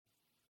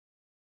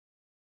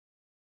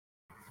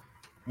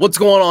What's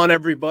going on,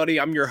 everybody?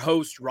 I'm your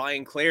host,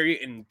 Ryan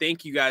Clary, and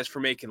thank you guys for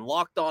making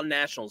Locked On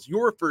Nationals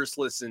your first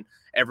listen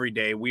every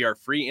day. We are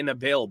free and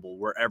available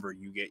wherever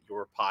you get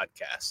your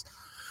podcasts.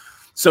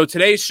 So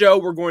today's show,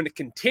 we're going to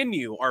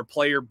continue our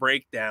player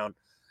breakdown,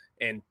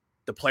 and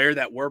the player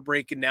that we're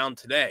breaking down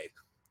today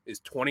is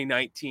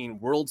 2019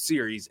 World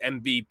Series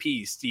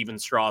MVP Stephen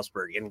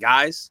Strasburg. And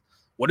guys,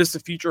 what does the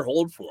future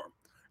hold for him?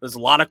 There's a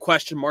lot of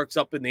question marks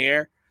up in the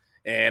air,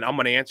 and I'm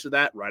going to answer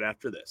that right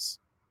after this.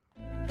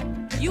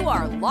 You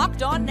are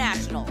Locked On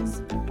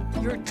Nationals,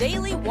 your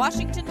daily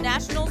Washington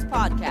Nationals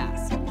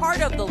podcast,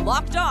 part of the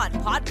Locked On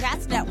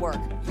Podcast Network,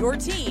 your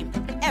team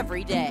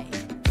every day.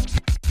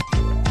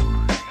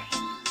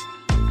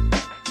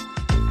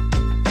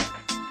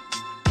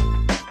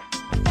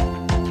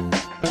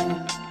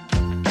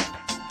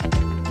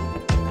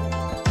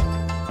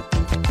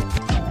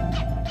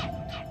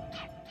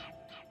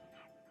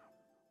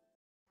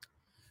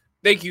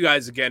 Thank you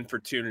guys again for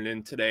tuning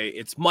in today.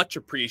 It's much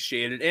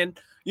appreciated.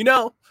 And,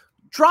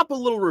 drop a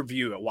little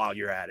review while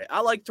you're at it.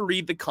 I like to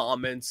read the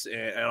comments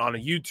and on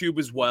YouTube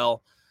as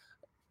well.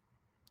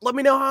 Let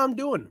me know how I'm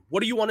doing.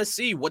 What do you want to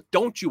see? What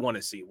don't you want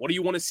to see? What do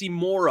you want to see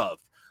more of?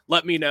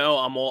 Let me know.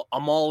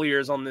 I'm all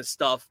ears on this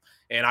stuff,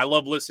 and I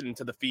love listening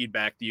to the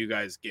feedback that you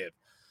guys give.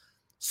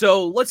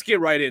 So let's get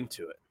right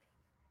into it.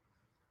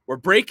 We're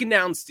breaking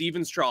down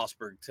Stephen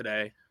Strasburg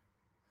today.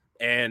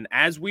 And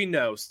as we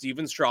know,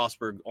 Stephen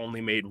Strasburg only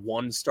made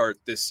one start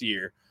this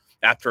year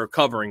after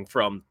recovering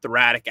from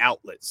thoracic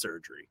outlet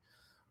surgery,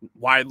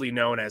 widely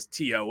known as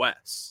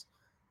TOS.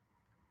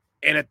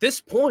 And at this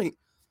point,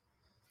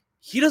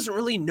 he doesn't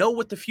really know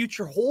what the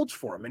future holds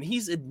for him, and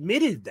he's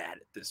admitted that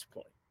at this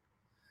point.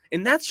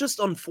 And that's just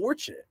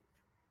unfortunate.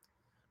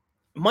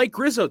 Mike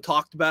Rizzo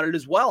talked about it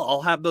as well.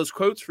 I'll have those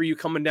quotes for you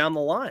coming down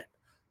the line.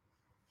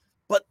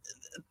 But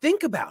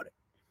think about it.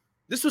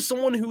 This was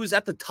someone who was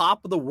at the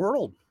top of the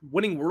world,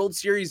 winning World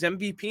Series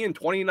MVP in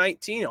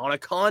 2019 on a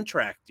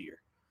contract year.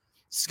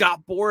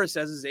 Scott Boras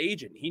as his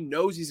agent. He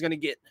knows he's going to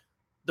get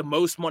the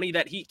most money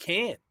that he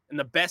can and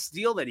the best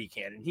deal that he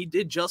can. And he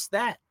did just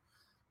that.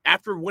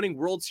 After winning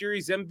World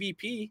Series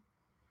MVP,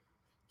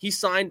 he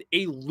signed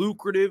a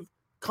lucrative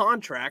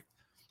contract,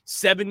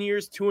 7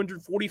 years,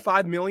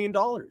 $245 million,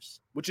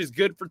 which is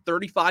good for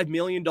 $35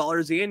 million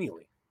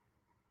annually.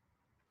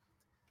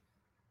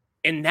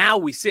 And now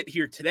we sit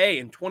here today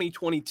in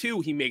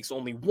 2022, he makes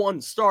only one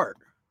start.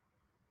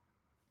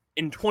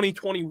 In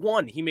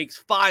 2021, he makes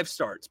 5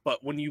 starts.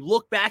 But when you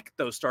look back at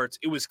those starts,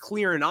 it was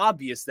clear and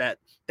obvious that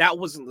that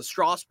wasn't the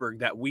Strasburg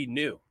that we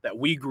knew, that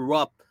we grew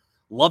up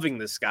loving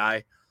this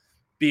guy,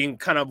 being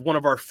kind of one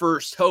of our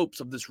first hopes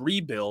of this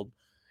rebuild,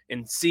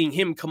 and seeing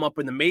him come up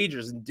in the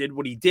majors and did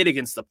what he did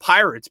against the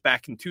Pirates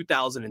back in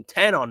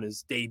 2010 on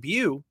his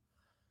debut.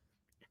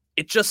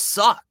 It just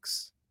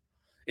sucks.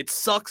 It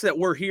sucks that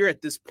we're here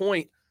at this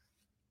point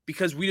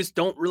because we just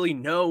don't really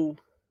know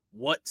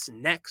what's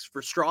next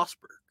for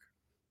Strasburg.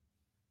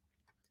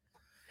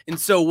 And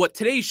so what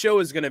today's show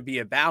is going to be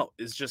about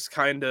is just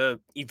kind of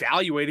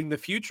evaluating the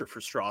future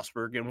for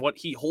Strasburg and what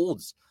he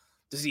holds.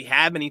 Does he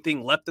have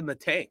anything left in the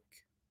tank?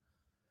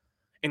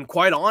 And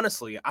quite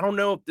honestly, I don't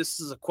know if this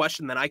is a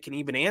question that I can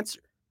even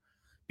answer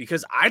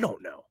because I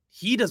don't know.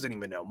 He doesn't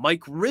even know.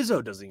 Mike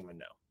Rizzo doesn't even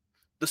know.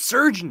 The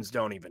surgeons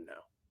don't even know.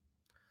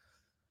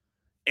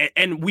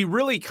 And we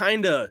really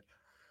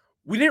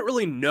we didn't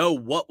really know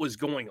what was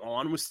going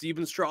on with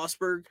Stephen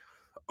Strasburg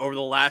over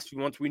the last few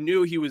months. We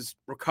knew he was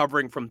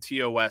recovering from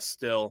TOS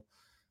still.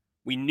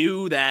 We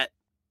knew that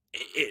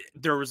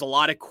there was a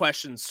lot of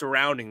questions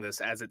surrounding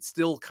this as it's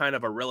still kind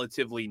of a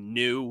relatively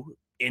new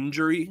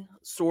injury,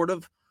 sort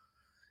of.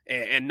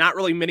 And not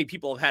really many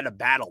people have had to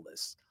battle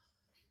this.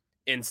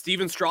 And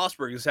Stephen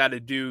Strasburg has had to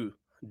do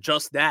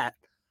just that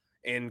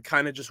and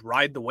kind of just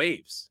ride the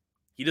waves.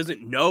 He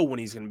doesn't know when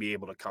he's going to be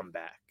able to come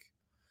back.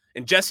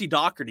 And Jesse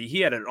Doherty,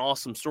 he had an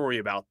awesome story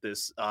about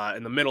this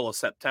in the middle of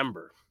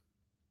September.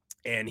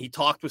 And he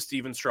talked with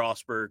Stephen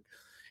Strasburg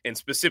and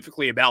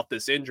specifically about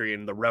this injury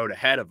and the road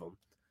ahead of him.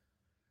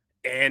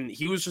 And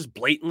he was just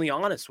blatantly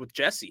honest with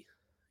Jesse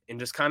and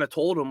just kind of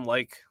told him,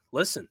 like,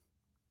 listen,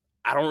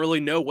 I don't really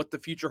know what the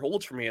future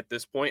holds for me at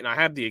this point. And I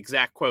have the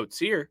exact quotes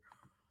here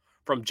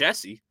from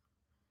Jesse.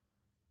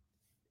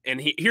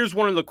 And here's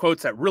one of the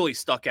quotes that really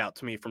stuck out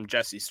to me from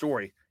Jesse's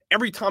story.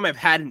 Every time I've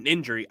had an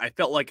injury, I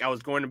felt like I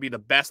was going to be the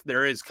best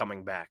there is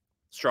coming back,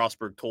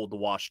 Strasburg told the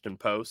Washington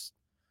Post.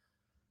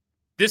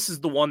 This is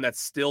the one that's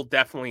still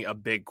definitely a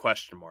big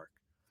question mark.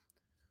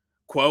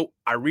 Quote,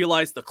 I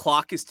realize the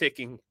clock is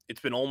ticking.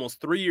 It's been almost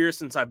 3 years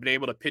since I've been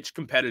able to pitch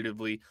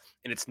competitively,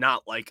 and it's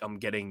not like I'm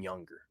getting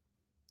younger.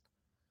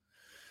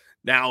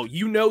 Now,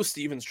 you know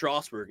Stephen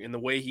Strasburg and the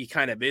way he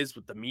kind of is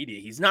with the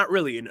media. He's not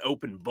really an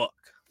open book.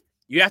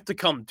 You have to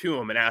come to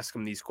him and ask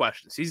him these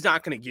questions. He's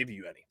not going to give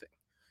you anything.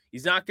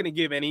 He's not going to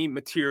give any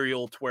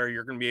material to where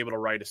you're going to be able to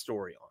write a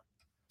story on.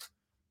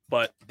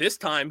 But this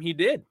time he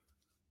did.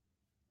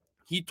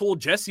 He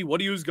told Jesse what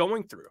he was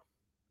going through.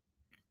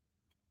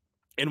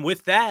 And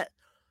with that,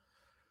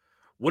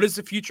 what does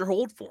the future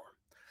hold for him?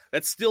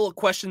 That's still a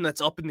question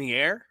that's up in the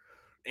air.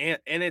 And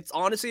it's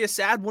honestly a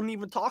sad one to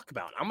even talk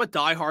about. I'm a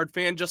diehard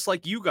fan just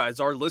like you guys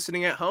are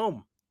listening at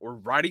home or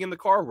riding in the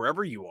car,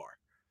 wherever you are.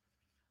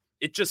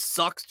 It just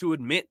sucks to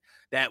admit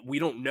that we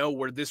don't know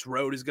where this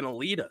road is going to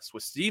lead us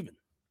with Steven.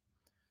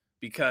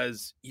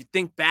 Because you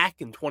think back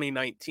in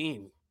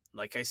 2019,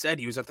 like I said,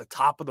 he was at the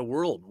top of the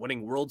world,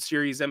 winning World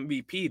Series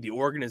MVP, the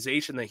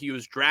organization that he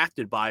was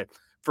drafted by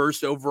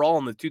first overall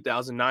in the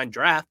 2009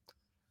 draft.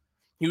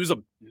 He was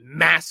a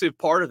massive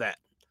part of that.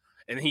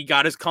 And he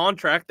got his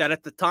contract that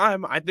at the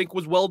time I think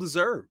was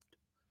well-deserved.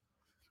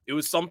 It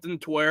was something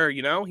to where,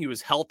 he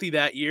was healthy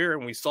that year.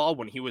 And we saw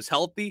when he was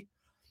healthy,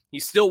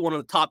 he's still one of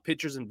the top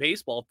pitchers in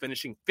baseball,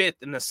 finishing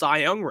 5th in the Cy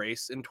Young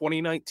race in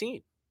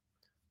 2019.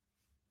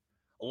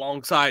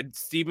 Alongside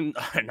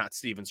not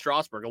Steven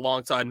Strasburg,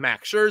 alongside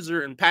Max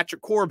Scherzer and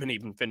Patrick Corbin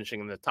even finishing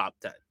in the top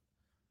 10.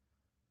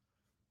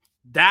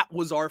 That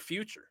was our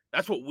future.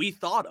 That's what we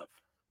thought of.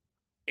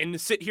 And to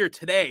sit here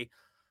today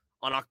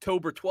on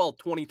October 12th,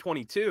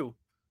 2022,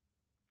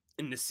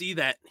 and to see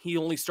that he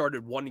only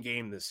started one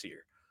game this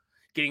year,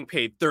 getting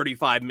paid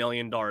 $35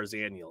 million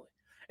annually.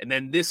 And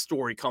then this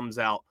story comes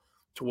out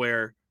to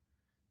where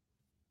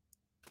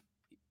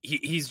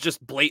he's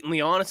just blatantly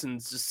honest and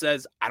just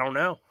says, I don't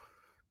know.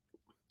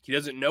 He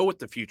doesn't know what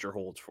the future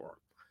holds for him.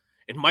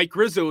 And Mike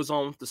Rizzo was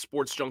on with the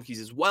Sports Junkies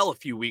as well a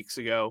few weeks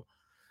ago.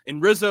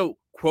 And Rizzo,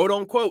 quote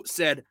unquote,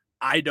 said,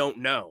 I don't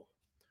know.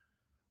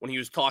 When he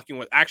was talking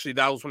with, actually,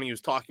 that was when he was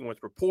talking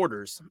with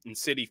reporters in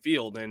Citi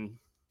Field. And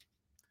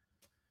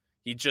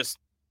he just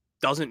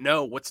doesn't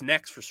know what's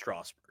next for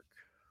Strasburg.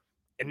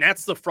 And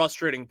that's the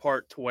frustrating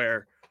part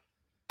to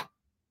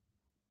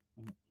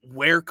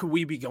where could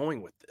we be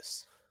going with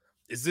this?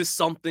 Is this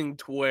something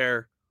to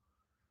where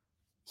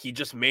he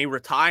just may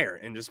retire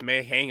and just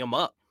may hang him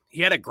up?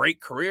 He had a great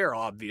career,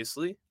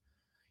 obviously.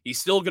 He's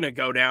still going to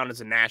go down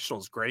as a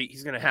Nationals great.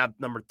 He's going to have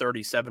number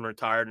 37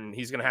 retired, and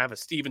he's going to have a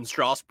Steven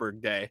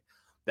Strasburg day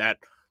that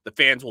the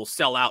fans will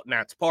sell out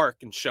Nats Park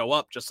and show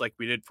up just like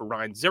we did for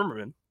Ryan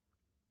Zimmerman.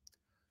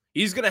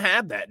 He's going to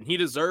have that, and he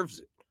deserves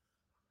it.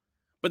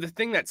 But the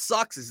thing that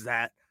sucks is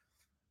that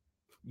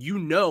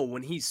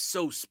when he's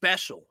so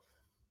special,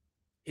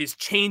 his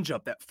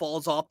changeup that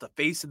falls off the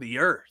face of the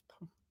earth,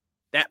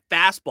 that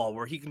fastball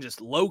where he can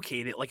just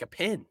locate it like a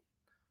pin.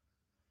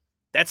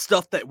 That's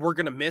stuff that we're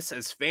going to miss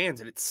as fans,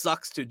 and it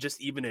sucks to just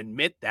even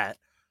admit that.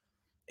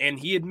 And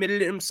he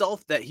admitted it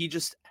himself that he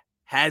just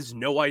has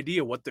no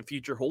idea what the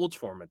future holds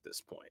for him at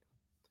this point.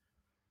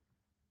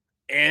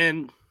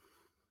 And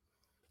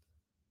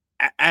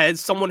as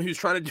someone who's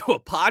trying to do a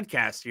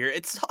podcast here,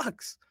 it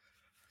sucks.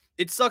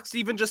 It sucks to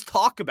even just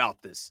talk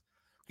about this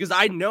because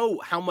I know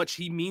how much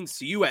he means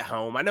to you at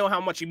home. I know how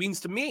much he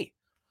means to me.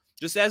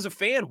 Just as a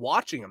fan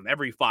watching him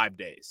every 5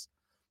 days,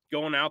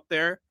 going out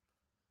there,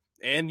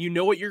 and you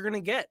know what you're going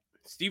to get.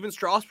 Steven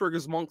Strasburg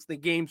is amongst the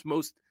game's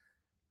most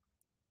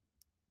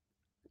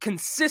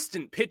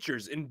consistent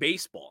pitchers in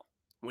baseball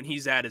when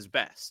he's at his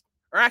best.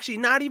 Or actually,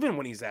 not even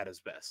when he's at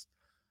his best.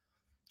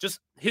 Just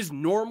his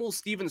normal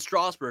Steven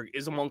Strasburg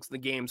is amongst the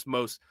game's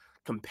most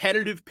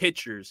competitive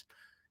pitchers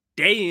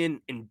day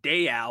in and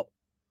day out.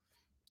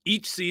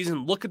 Each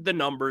season, look at the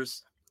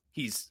numbers.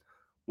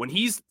 When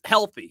he's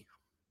healthy,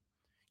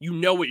 you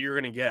know what you're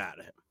going to get out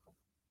of him.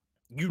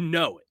 You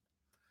know it.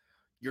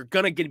 You're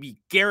going to be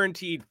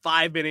guaranteed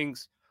 5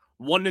 innings,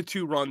 1 to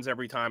 2 runs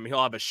every time.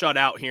 He'll have a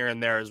shutout here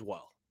and there as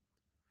well.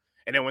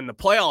 And then when the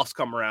playoffs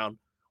come around,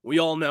 we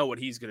all know what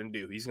he's going to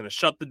do. He's going to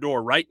shut the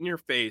door right in your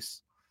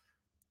face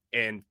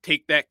and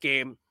take that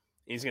game.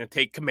 He's going to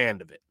take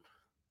command of it,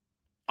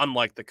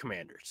 unlike the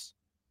Commanders.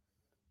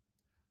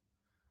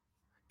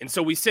 And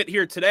so we sit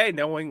here today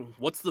knowing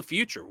what's the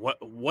future,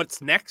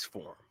 what's next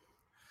for him.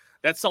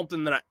 That's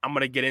something that I'm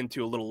going to get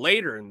into a little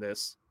later in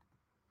this.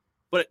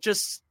 But it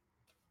just,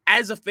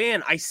 as a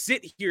fan, I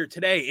sit here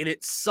today and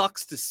it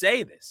sucks to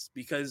say this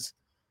because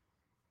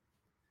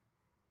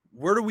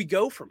where do we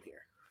go from here?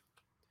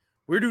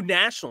 Where do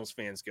Nationals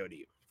fans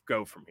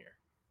go from here?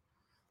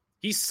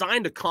 He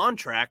signed a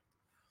contract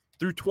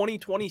through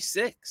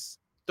 2026,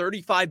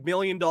 $35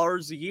 million a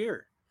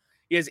year.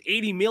 He has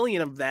 $80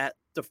 million of that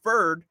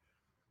deferred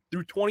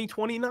through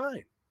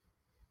 2029.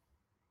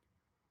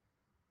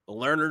 The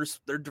Lerners,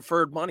 they're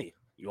deferred money.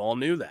 You all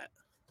knew that.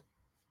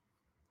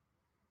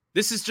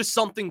 This is just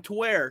something to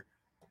where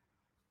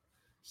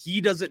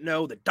he doesn't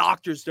know, the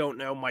doctors don't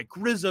know, Mike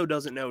Rizzo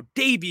doesn't know,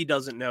 Davey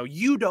doesn't know,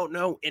 you don't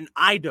know, and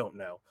I don't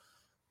know.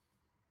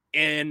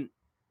 And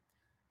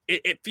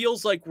it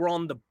feels like we're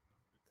on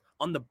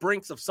the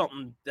brinks of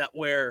something that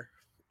where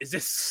is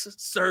this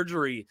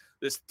surgery,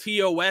 this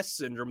TOS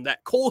syndrome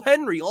that Cole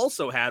Henry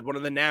also had, one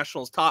of the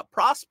Nationals' top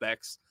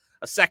prospects,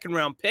 a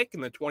second-round pick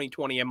in the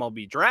 2020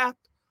 MLB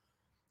draft.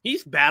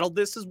 He's battled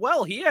this as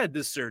well. He had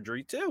this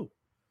surgery too.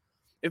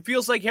 It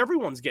feels like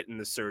everyone's getting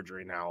this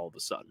surgery now all of a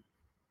sudden.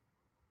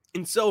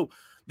 And so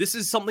this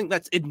is something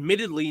that's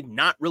admittedly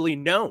not really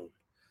known.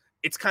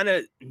 It's kind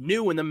of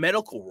new in the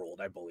medical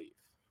world, I believe.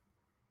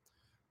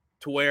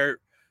 To where,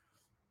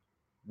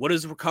 what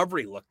does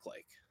recovery look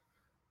like?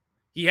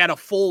 He had a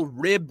full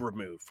rib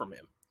removed from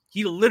him.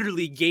 He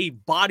literally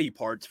gave body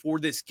parts for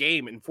this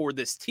game and for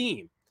this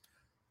team.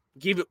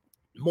 Gave it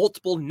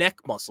multiple neck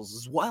muscles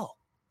as well.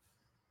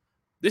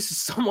 This is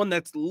someone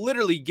that's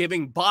literally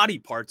giving body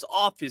parts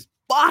off his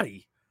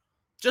body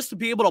just to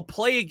be able to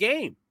play a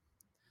game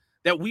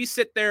that we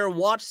sit there and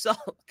watch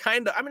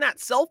not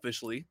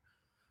selfishly,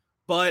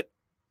 but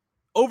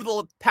over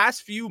the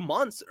past few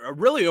months, or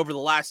really over the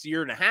last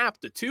year and a half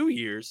to 2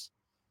 years,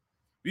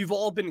 we've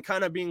all been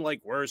kind of being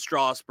like, where's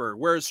Strasburg?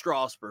 Where's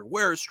Strasburg?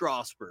 Where's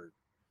Strasburg?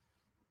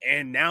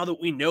 And now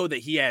that we know that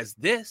he has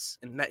this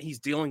and that he's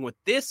dealing with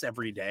this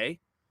every day,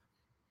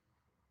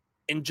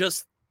 and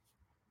just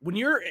when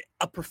you're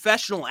a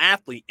professional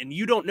athlete and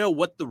you don't know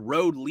what the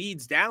road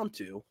leads down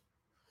to,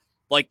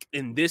 like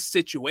in this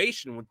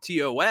situation with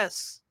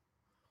TOS,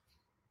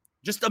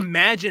 just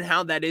imagine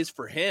how that is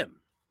for him.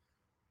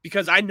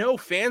 Because I know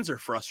fans are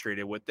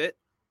frustrated with it.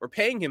 We're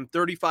paying him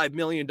 $35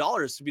 million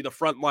to be the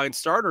frontline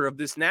starter of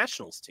this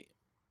Nationals team.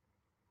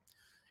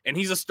 And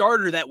he's a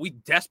starter that we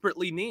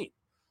desperately need.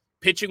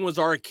 Pitching was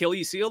our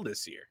Achilles heel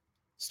this year.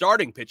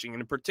 Starting pitching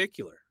in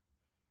particular.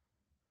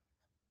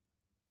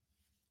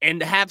 And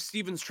to have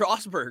Steven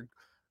Strasburg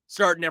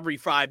starting every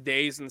 5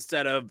 days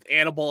instead of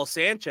Anibal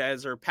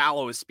Sanchez or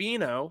Paolo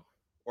Espino,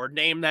 or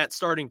name that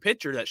starting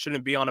pitcher that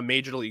shouldn't be on a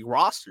major league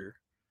roster,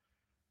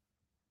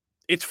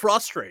 it's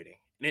frustrating.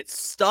 And it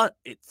stunk.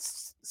 It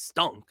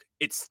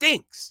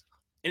stinks.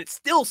 And it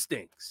still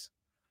stinks.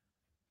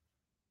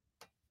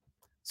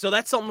 So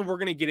that's something we're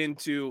going to get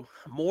into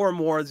more and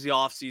more as the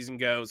offseason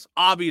goes.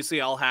 Obviously,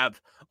 I'll have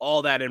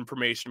all that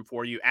information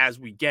for you as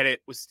we get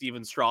it with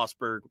Steven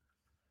Strasburg.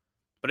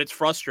 But it's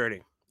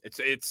frustrating.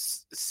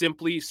 It's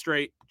simply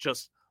straight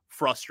just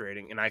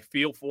frustrating. And I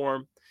feel for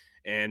him.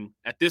 And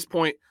at this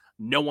point,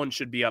 no one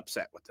should be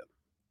upset with him.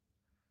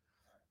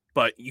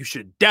 But you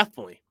should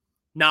definitely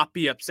not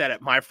be upset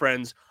at my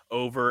friends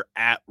over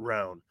at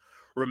Rhone.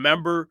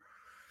 Remember,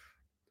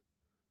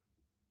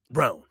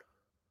 Rhone.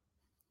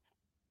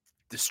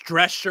 This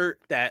dress shirt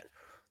that,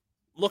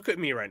 look at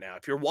me right now.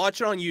 If you're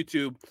watching on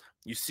YouTube,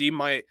 you see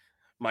my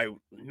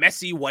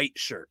messy white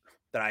shirt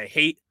that I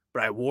hate,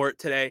 but I wore it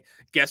today.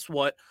 Guess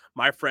what?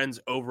 My friends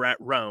over at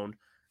Rhone,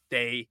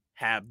 they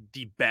have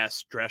the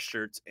best dress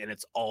shirts, and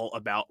it's all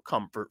about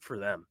comfort for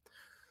them.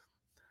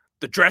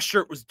 The dress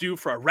shirt was due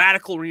for a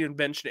radical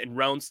reinvention, and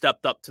Rhone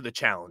stepped up to the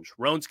challenge.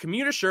 Rhone's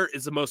commuter shirt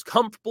is the most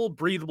comfortable,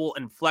 breathable,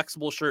 and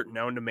flexible shirt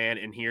known to man,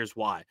 and here's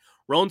why.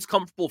 Rhone's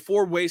comfortable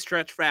 4-way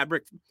stretch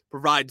fabric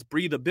provides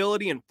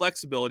breathability and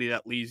flexibility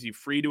that leaves you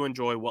free to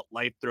enjoy what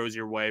life throws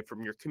your way,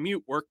 from your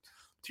commute work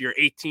to your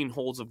 18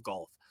 holes of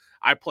golf.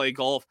 I play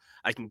golf.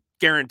 I can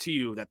guarantee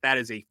you that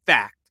is a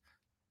fact.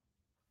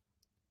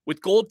 With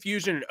Gold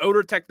Fusion and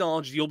odor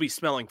technology, you'll be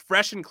smelling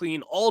fresh and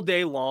clean all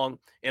day long.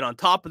 And on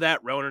top of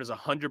that, Rhone is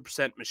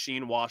 100%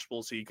 machine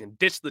washable, so you can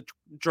ditch the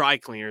dry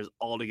cleaners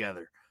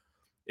altogether.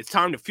 It's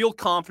time to feel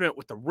confident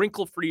with the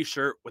wrinkle-free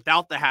shirt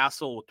without the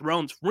hassle. With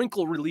Rhone's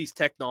wrinkle release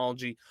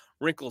technology,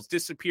 wrinkles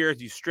disappear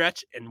as you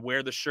stretch and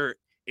wear the shirt.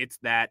 It's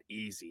that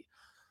easy.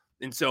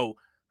 And so,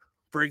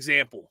 for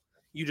example,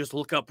 you just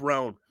look up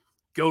Rhone,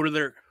 go to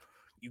their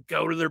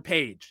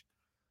page,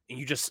 and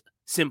you just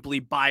simply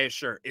buy a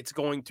shirt. It's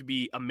going to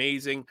be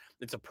amazing.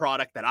 It's a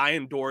product that I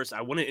endorse.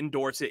 I wouldn't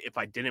endorse it if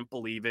I didn't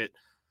believe it.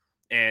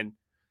 And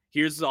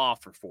here's the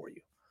offer for you.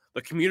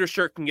 The commuter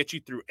shirt can get you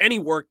through any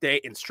workday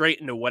and straight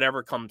into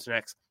whatever comes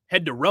next.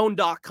 Head to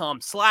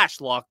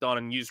Rhone.com/lockedon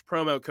and use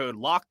promo code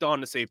LOCKEDON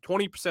to save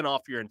 20%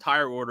 off your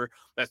entire order.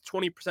 That's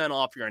 20%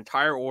 off your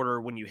entire order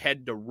when you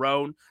head to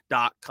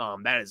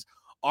Rhone.com. That is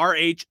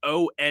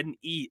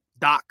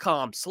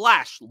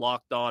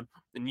RHONE.com/lockedon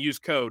and use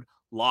code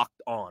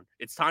Locked On.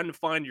 It's time to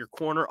find your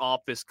corner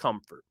office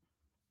comfort.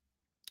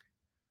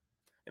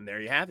 And there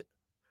you have it.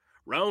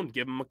 Rhone,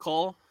 give them a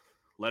call,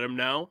 let them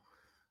know,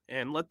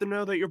 and let them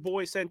know that your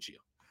boy sent you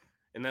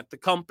and that the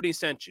company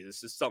sent you.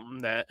 This is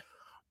something that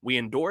we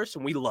endorse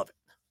and we love it.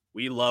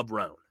 We love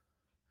Rhone.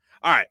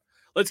 All right,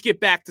 let's get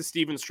back to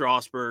Steven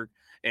Strasburg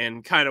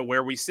and kind of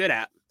where we sit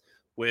at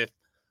with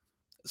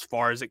as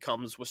far as it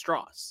comes with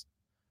Strauss.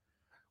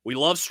 We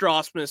love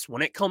Straussmas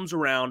when it comes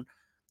around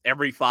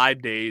every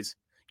 5 days.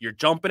 You're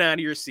jumping out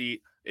of your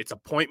seat. It's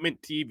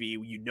appointment TV.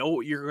 You know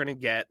what you're going to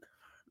get.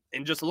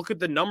 And just look at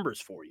the numbers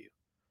for you.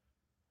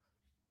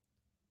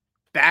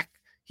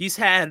 He's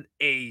had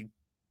a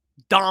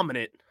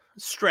dominant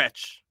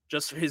stretch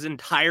just his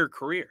entire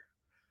career.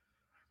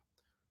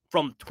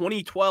 From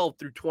 2012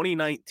 through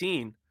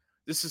 2019,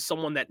 this is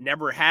someone that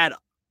never had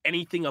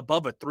anything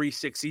above a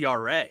 3.6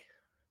 ERA.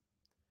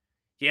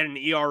 He had an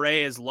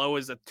ERA as low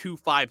as a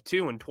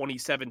 2.52 in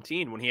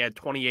 2017 when he had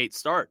 28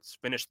 starts,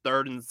 finished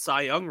third in the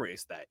Cy Young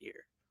race that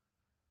year.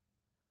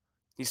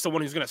 He's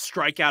someone who's going to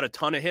strike out a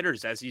ton of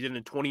hitters as he did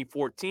in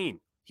 2014.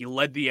 He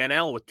led the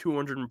NL with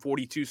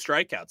 242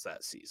 strikeouts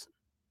that season.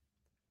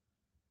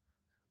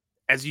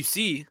 As you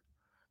see,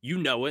 you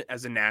know it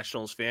as a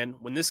Nationals fan.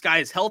 When this guy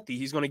is healthy,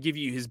 he's going to give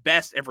you his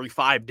best every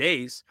 5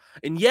 days.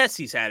 And yes,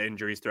 he's had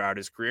injuries throughout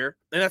his career.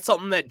 And that's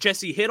something that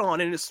Jesse hit on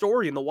in his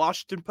story in the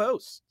Washington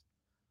Post.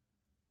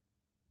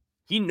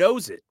 He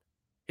knows it.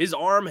 His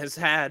arm has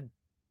had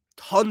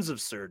tons of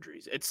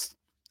surgeries.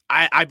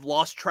 I've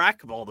lost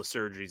track of all the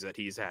surgeries that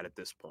he's had at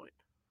this point.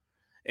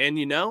 And,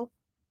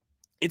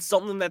 it's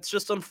something that's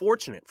just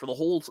unfortunate for the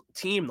whole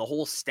team, the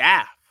whole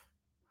staff,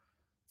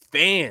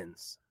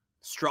 fans,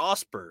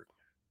 Strasburg.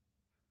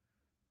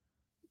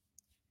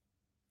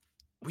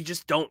 We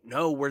just don't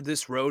know where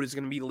this road is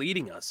going to be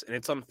leading us. And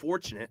it's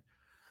unfortunate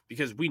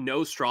because we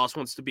know Strauss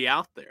wants to be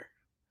out there.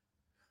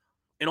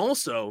 And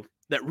also,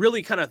 that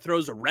really kind of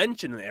throws a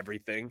wrench into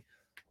everything.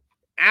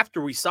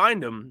 After we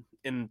signed him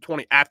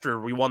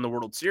after we won the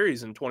World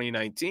Series in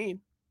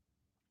 2019,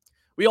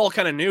 we all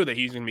kind of knew that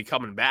he's going to be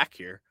coming back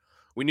here.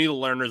 We knew the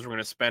Lerners were going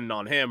to spend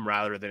on him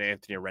rather than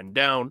Anthony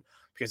Rendon,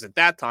 because at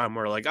that time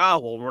we're like,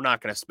 we're not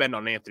going to spend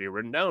on Anthony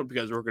Rendon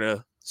because we're going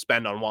to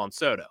spend on Juan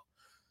Soto.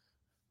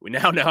 We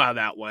now know how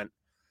that went.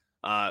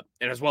 And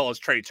as well as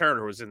Trey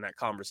Turner was in that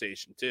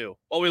conversation too.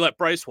 Well, we let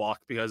Bryce walk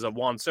because of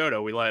Juan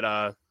Soto. We let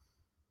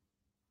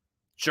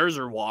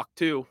Scherzer walk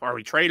too, or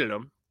we traded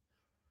him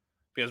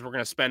because we're going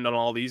to spend on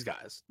all these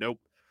guys. Nope.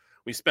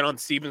 We spent on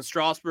Steven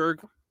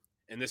Strasburg,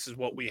 and this is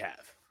what we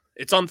have.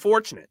 It's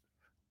unfortunate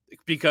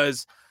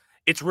because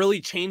it's really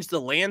changed the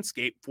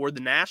landscape for the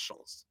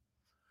Nationals.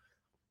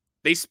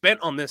 They spent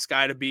on this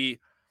guy to be,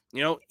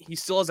 he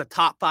still has a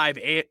top 5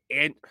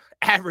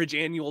 average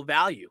annual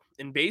value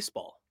in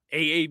baseball,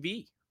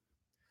 AAV.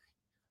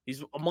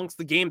 He's amongst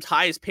the game's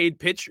highest paid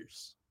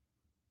pitchers.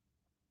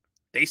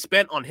 They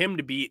spent on him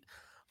to be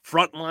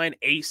frontline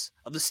ace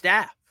of the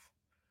staff,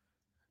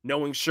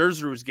 knowing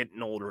Scherzer was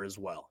getting older as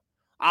well.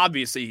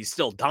 Obviously, he's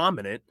still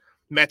dominant.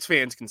 Mets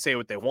fans can say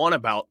what they want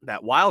about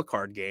that wild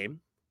card game,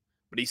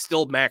 but he's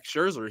still Max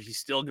Scherzer. He's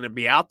still going to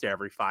be out there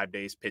every 5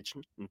 days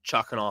pitching and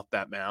chucking off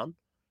that mound.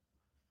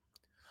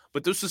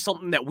 But this is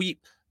something that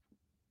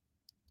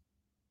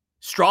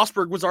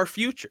Strasburg was our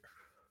future.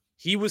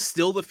 He was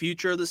still the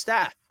future of the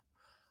staff.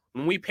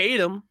 When we paid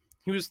him,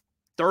 he was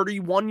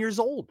 31 years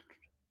old.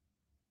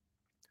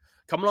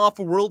 Coming off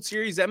a World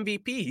Series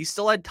MVP, he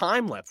still had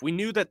time left. We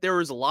knew that there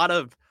was a lot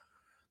of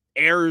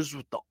errors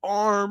with the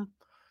arm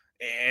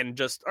and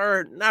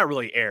not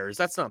really errors.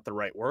 That's not the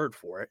right word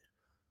for it.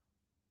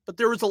 But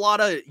there was a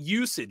lot of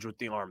usage with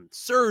the arm,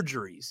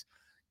 surgeries,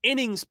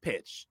 innings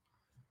pitched.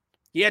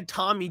 He had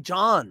Tommy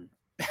John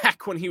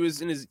back when he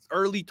was in his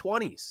early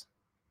 20s.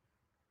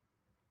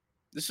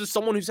 This is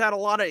someone who's had a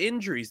lot of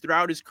injuries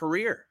throughout his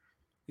career.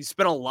 He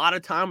spent a lot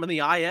of time in the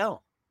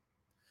IL.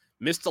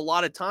 Missed a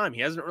lot of time.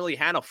 He hasn't really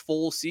had a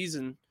full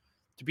season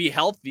to be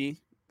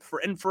healthy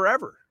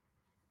forever.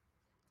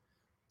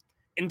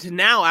 And to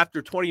now,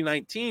 after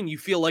 2019, you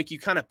feel like you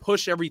kind of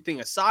push everything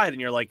aside and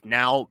you're like,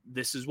 now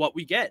this is what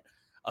we get.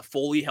 A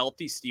fully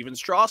healthy Steven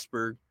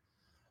Strasburg.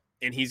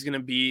 And he's going to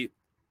be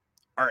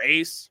our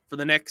ace for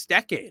the next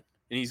decade.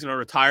 And he's going to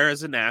retire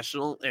as a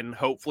National. And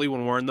hopefully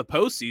when we're in the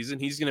postseason,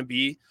 he's going to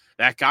be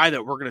that guy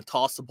that we're going to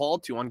toss the ball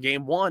to on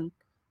game 1.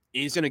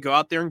 And he's going to go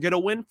out there and get a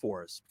win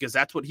for us because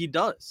that's what he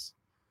does.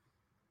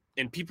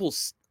 And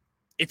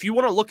if you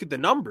want to look at the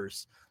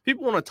numbers,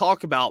 people want to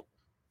talk about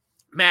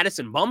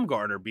Madison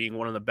Bumgarner being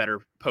one of the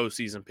better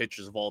postseason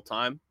pitchers of all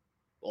time.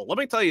 Well, let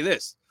me tell you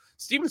this.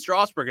 Steven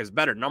Strasburg has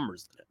better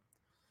numbers than him.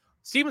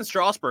 Steven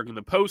Strasburg in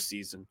the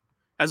postseason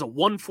has a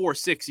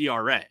 1.46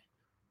 ERA.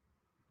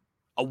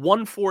 A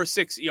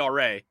 1.46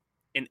 ERA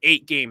in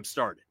 8 games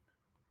started.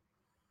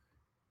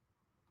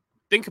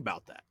 Think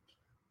about that.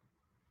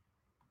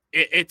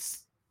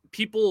 It's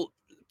people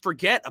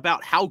forget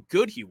about how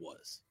good he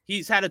was.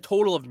 He's had a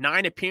total of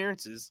 9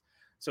 appearances.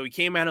 So he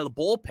came out of the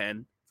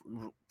bullpen,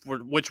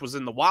 which was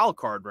in the wild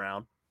card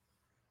round,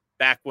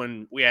 back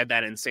when we had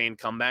that insane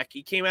comeback.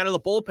 He came out of the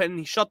bullpen and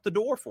he shut the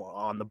door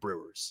on the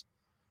Brewers.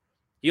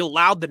 He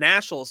allowed the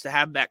Nationals to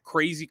have that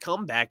crazy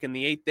comeback in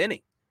the 8th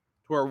inning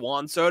to where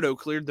Juan Soto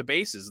cleared the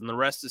bases, and the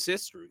rest is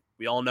history.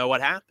 We all know what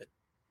happened.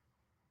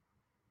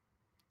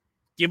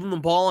 Give him the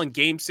ball in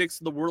Game 6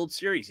 of the World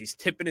Series. He's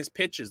tipping his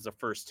pitches the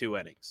first 2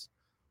 innings.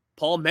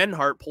 Paul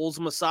Menhart pulls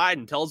him aside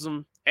and tells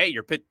him, hey,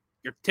 you're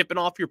tipping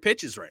off your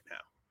pitches right now.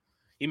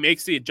 He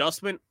makes the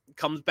adjustment,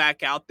 comes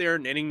back out there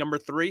in inning number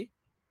 3,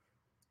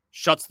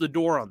 shuts the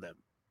door on them.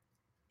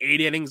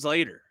 8 innings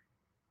later,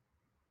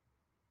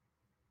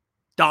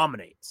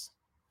 dominates.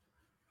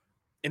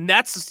 And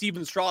that's the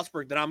Steven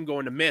Strasburg that I'm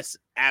going to miss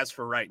as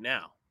for right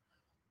now.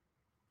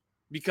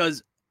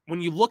 Because when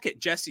you look at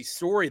Jesse's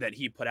story that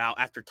he put out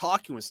after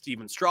talking with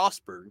Steven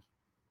Strasburg,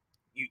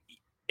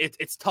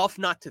 it's tough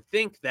not to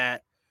think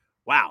that,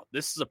 wow,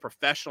 this is a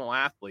professional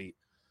athlete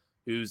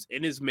who's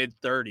in his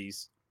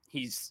mid-30s.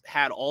 He's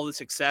had all the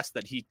success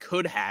that he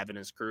could have in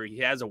his career. He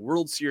has a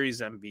World Series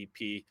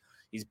MVP.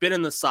 He's been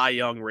in the Cy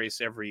Young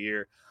race every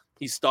year.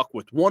 He's stuck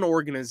with one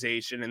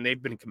organization, and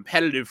they've been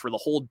competitive for the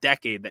whole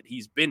decade that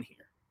he's been here.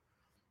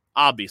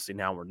 Obviously,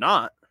 now we're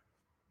not.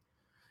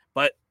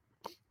 But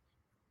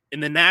in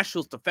the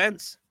Nationals'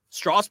 defense,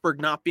 Strasburg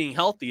not being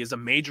healthy is a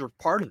major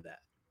part of that.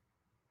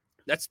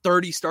 That's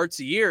 30 starts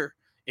a year.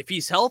 If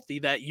he's healthy,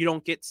 that you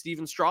don't get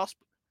Steven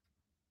Strasburg.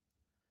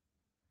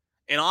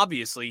 And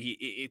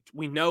obviously,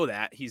 we know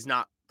that he's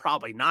not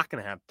probably not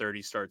going to have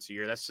 30 starts a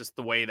year. That's just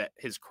the way that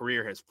his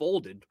career has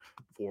folded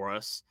for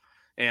us.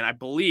 And I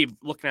believe,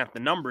 looking at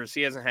the numbers,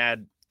 he hasn't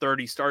had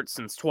 30 starts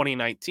since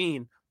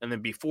 2019. And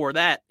then before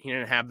that, he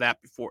didn't have that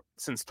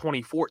since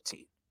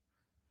 2014.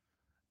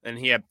 And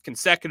he had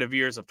consecutive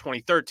years of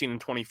 2013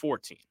 and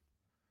 2014.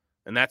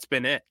 And that's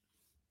been it.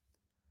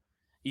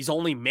 He's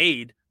only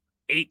made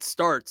 8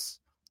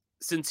 starts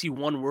since he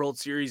won World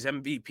Series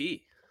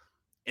MVP.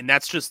 And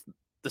that's just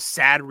the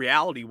sad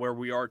reality where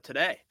we are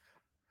today.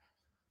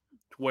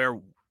 Where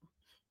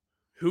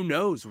who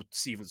knows with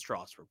Stephen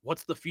Strasburg?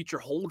 What's the future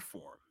hold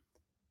for him?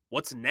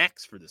 What's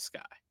next for this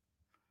guy?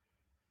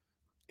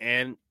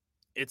 And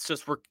it's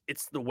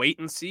the wait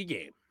and see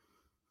game.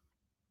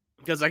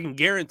 Because I can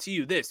guarantee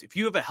you this, if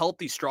you have a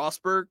healthy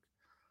Strasburg,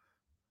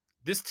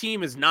 this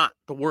team is not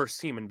the worst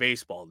team in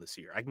baseball this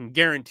year. I can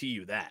guarantee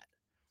you that.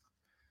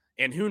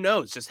 And who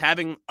knows, just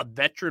having a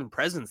veteran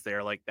presence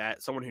there like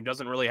that, someone who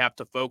doesn't really have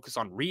to focus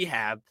on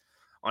rehab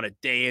on a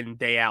day in,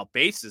 day out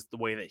basis the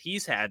way that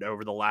he's had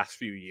over the last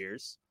few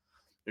years.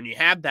 When you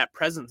have that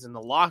presence in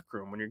the locker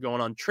room, when you're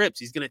going on trips,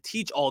 he's going to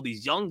teach all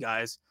these young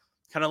guys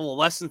kind of the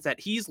lessons that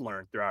he's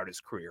learned throughout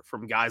his career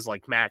from guys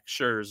like Max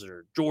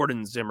Scherzer,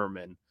 Jordan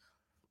Zimmerman,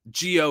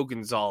 Gio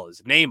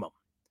Gonzalez, name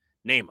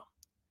them.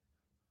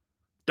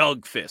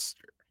 Doug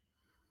Fister.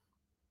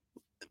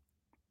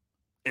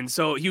 And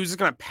so he was just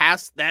going to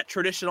pass that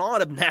tradition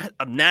on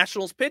of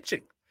Nationals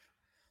pitching.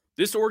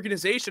 This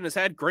organization has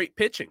had great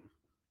pitching,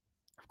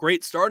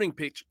 great starting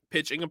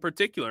pitching in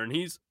particular, and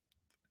he's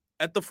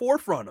at the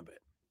forefront of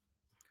it.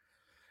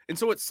 And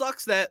so it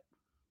sucks that,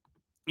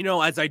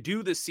 as I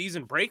do this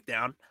season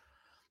breakdown,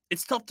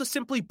 it's tough to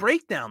simply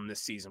break down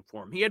this season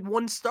for him. He had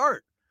 1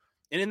 start,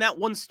 and in that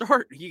 1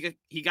 start,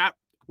 he got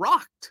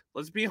rocked.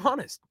 Let's be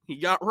honest. He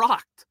got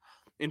rocked.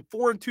 In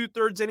 4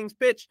 2/3 innings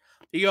pitched,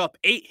 he gave up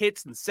 8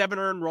 hits and 7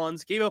 earned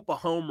runs, gave up a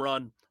home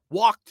run,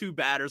 walked 2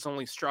 batters,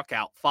 only struck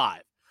out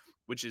 5,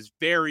 which is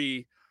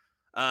very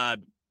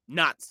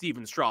not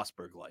Stephen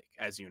Strasburg-like,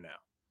 as you know.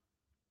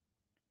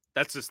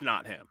 That's just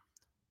not him.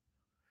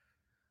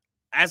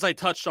 As I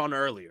touched on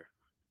earlier,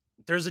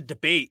 there's a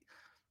debate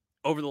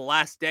over the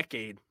last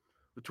decade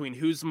between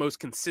who's the most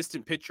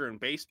consistent pitcher in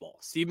baseball.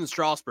 Stephen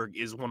Strasburg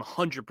is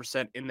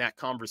 100% in that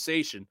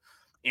conversation.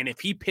 And if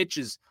he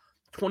pitches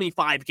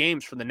 25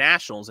 games for the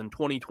Nationals in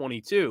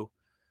 2022,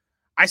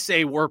 I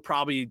say we're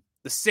probably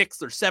the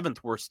 6th or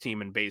 7th worst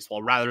team in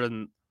baseball rather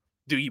than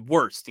the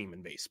worst team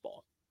in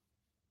baseball.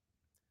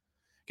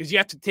 Because you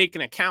have to take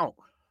into account,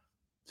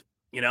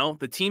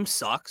 the team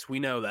sucks. We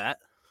know that.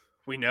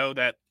 We know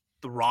that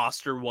the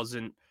roster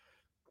wasn't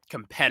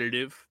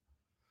competitive.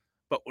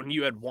 But when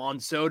you had Juan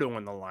Soto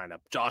in the lineup,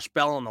 Josh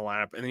Bell in the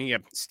lineup, and then you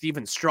have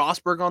Stephen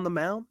Strasburg on the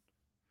mound,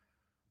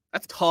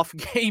 that's a tough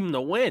game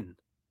to win.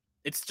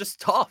 It's just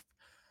tough.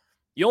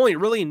 You only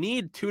really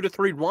need 2 to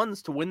 3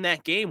 runs to win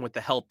that game with the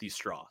healthy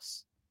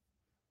Strauss.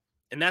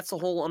 And that's the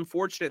whole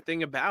unfortunate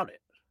thing about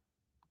it.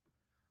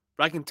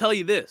 But I can tell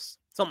you this,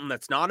 something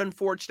that's not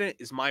unfortunate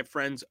is my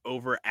friends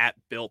over at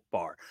Built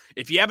Bar.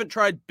 If you haven't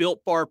tried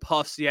Built Bar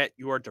Puffs yet,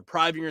 you are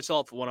depriving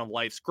yourself of one of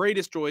life's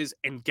greatest joys.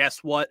 And guess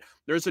what?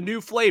 There's a new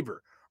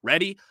flavor.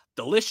 Ready?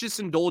 Delicious,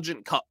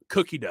 indulgent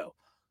cookie dough.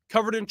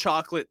 Covered in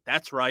chocolate.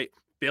 That's right.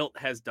 Built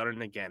has done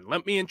it again.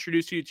 Let me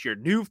introduce you to your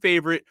new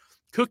favorite.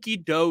 Cookie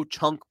dough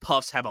chunk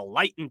puffs have a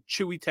light and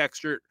chewy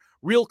texture,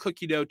 real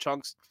cookie dough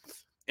chunks,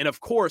 and of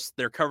course,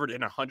 they're covered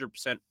in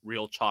 100%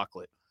 real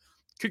chocolate.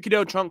 Cookie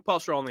dough chunk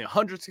puffs are only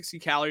 160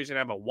 calories and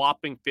have a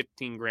whopping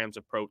 15 grams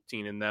of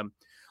protein in them.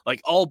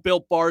 Like all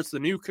Built Bars, the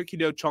new cookie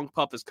dough chunk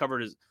puff is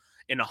covered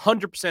in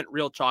 100%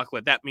 real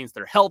chocolate. That means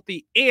they're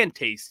healthy and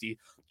tasty.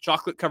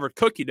 Chocolate-covered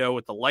cookie dough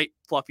with the light,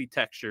 fluffy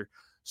texture.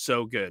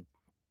 So good.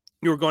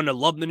 You're going to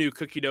love the new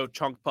cookie dough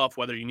chunk puff,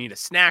 whether you need a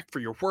snack for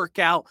your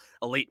workout,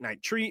 a late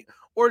night treat,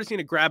 or just need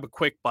to grab a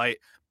quick bite.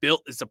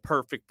 Built is a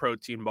perfect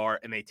protein bar,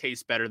 and they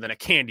taste better than a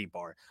candy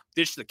bar.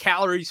 Dish the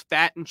calories,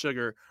 fat, and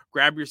sugar.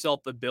 Grab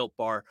yourself a Built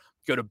Bar.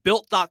 Go to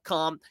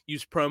Built.com,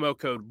 use promo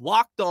code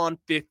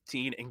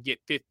LOCKEDON15, and get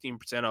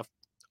 15%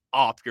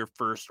 off your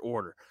first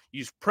order.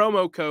 Use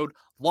promo code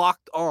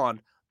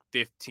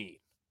LOCKEDON15.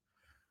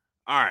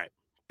 All right,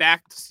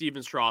 back to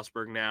Stephen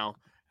Strasburg now.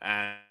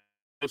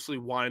 Mostly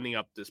winding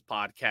up this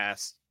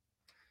podcast.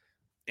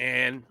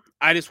 And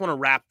I just want to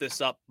wrap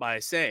this up by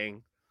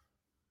saying,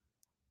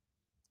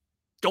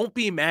 don't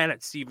be mad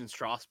at Stephen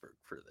Strasburg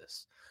for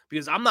this.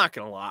 Because I'm not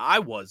going to lie, I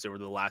was over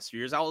the last few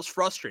years. I was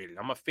frustrated.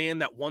 I'm a fan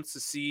that wants to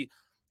see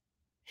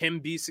him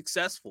be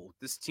successful with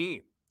this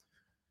team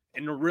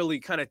and to really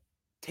kind of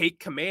take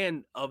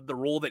command of the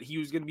role that he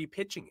was going to be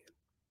pitching in.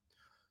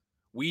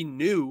 We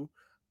knew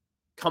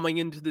coming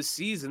into the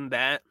season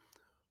that,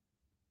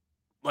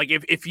 like,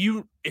 if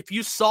you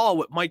saw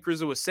what Mike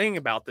Rizzo was saying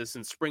about this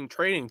in spring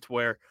training, to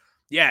where,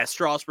 yeah,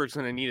 Strasburg's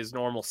going to need his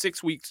normal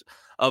 6 weeks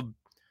of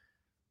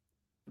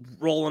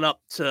rolling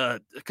up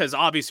to, because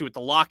obviously with the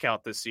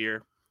lockout this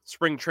year,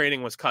 spring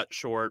training was cut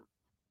short.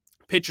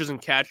 Pitchers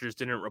and catchers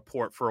didn't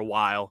report for a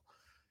while.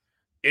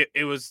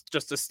 It was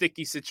just a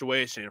sticky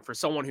situation for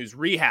someone who's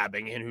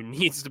rehabbing and who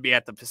needs to be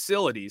at the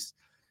facilities.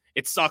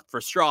 it sucked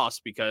for Strauss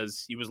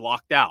because he was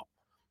locked out.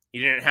 He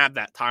didn't have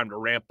that time to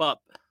ramp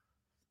up.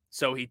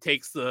 So he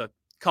takes the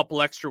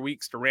couple extra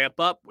weeks to ramp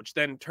up, which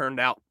then turned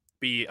out to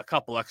be a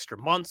couple extra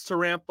months to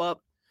ramp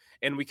up.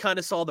 And we kind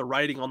of saw the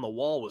writing on the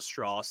wall with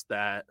Strauss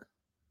that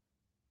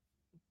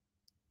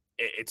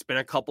it's been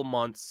a couple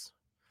months.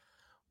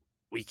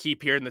 We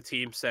keep hearing the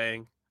team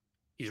saying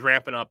he's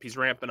ramping up.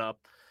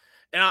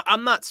 And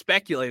I'm not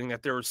speculating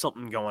that there was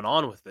something going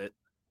on with it,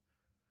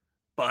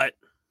 but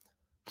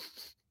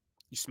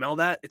you smell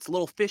that? It's a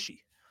little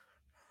fishy.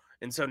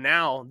 And so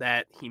now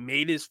that he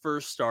made his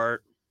first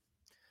start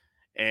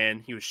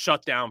and he was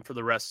shut down for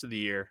the rest of the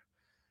year,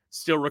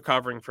 still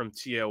recovering from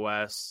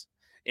TOS,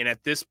 and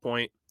at this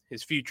point,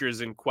 his future is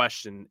in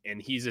question,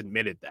 and he's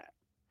admitted that.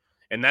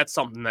 And that's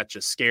something that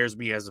just scares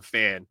me as a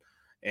fan,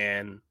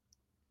 and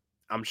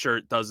I'm sure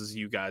it does as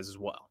you guys as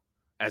well,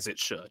 as it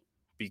should,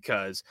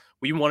 because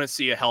we want to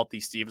see a healthy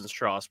Stephen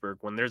Strasburg.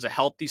 When there's a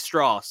healthy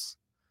Strauss,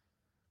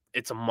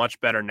 it's a much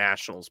better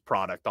Nationals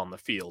product on the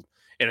field,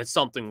 and it's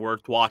something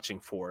worth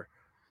watching for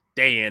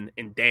day in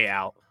and day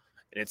out,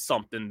 and it's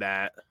something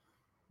that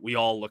we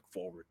all look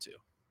forward to.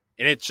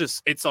 And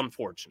it's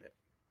unfortunate.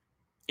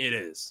 It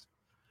is.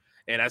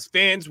 And as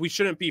fans, we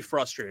shouldn't be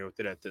frustrated with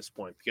it at this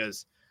point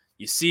because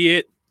you see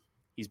it.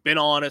 He's been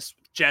honest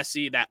with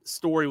Jesse. That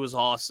story was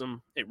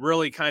awesome. It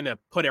really kind of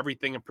put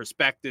everything in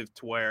perspective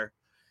to where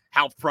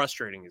how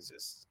frustrating is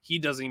this? He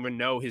doesn't even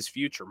know his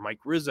future. Mike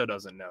Rizzo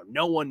doesn't know.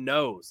 No one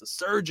knows. The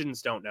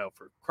surgeons don't know,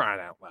 for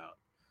crying out loud.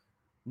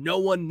 No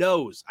one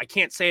knows. I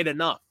can't say it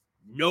enough.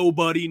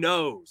 Nobody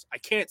knows. I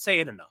can't say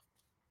it enough.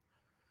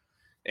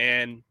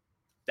 And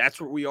that's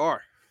where we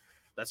are.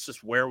 That's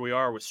just where we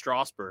are with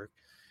Strasburg.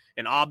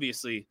 And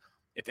obviously,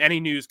 if any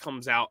news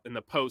comes out in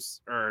the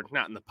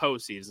not in the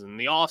postseason, in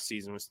the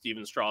offseason with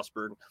Stephen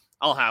Strasburg,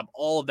 I'll have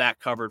all of that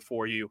covered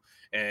for you.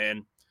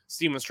 And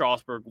Stephen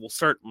Strasburg will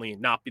certainly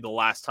not be the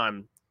last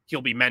time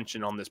he'll be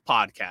mentioned on this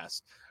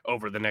podcast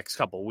over the next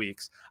couple of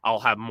weeks. I'll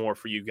have more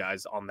for you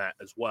guys on that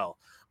as well.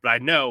 But I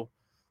know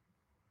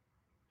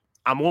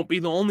I won't be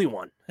the only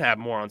one to have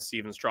more on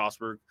Stephen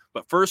Strasburg.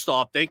 But first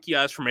off, thank you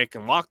guys for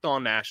making Locked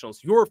On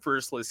Nationals your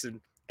first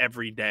listen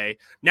every day.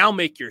 Now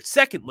make your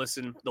second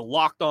listen the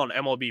Locked On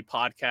MLB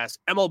podcast.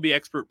 MLB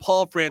expert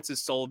Paul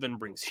Francis Sullivan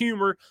brings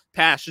humor,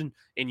 passion,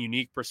 and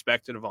unique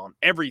perspective on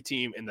every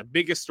team and the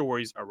biggest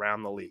stories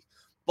around the league.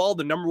 Follow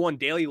the #1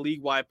 daily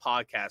league-wide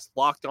podcast,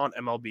 Locked On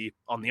MLB,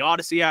 on the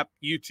Odyssey app,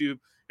 YouTube,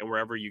 and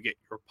wherever you get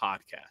your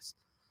podcasts.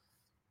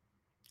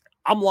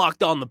 I'm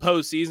locked on the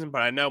postseason,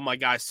 but I know my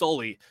guy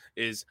Sully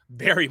is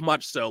very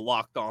much so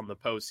locked on the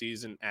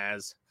postseason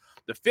as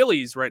the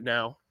Phillies right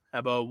now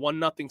have a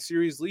 1-0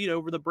 series lead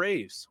over the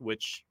Braves,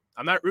 which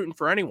I'm not rooting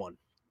for anyone.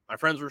 My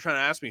friends were trying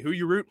to ask me, who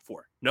you rooting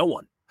for? No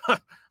one.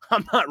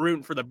 I'm not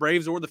rooting for the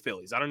Braves or the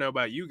Phillies. I don't know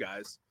about you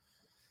guys.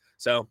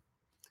 So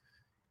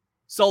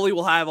Sully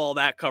will have all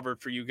that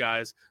covered for you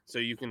guys, so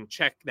you can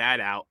check that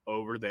out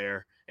over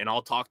there, and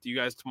I'll talk to you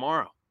guys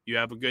tomorrow. You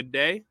have a good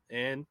day,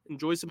 and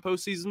enjoy some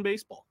postseason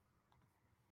baseball.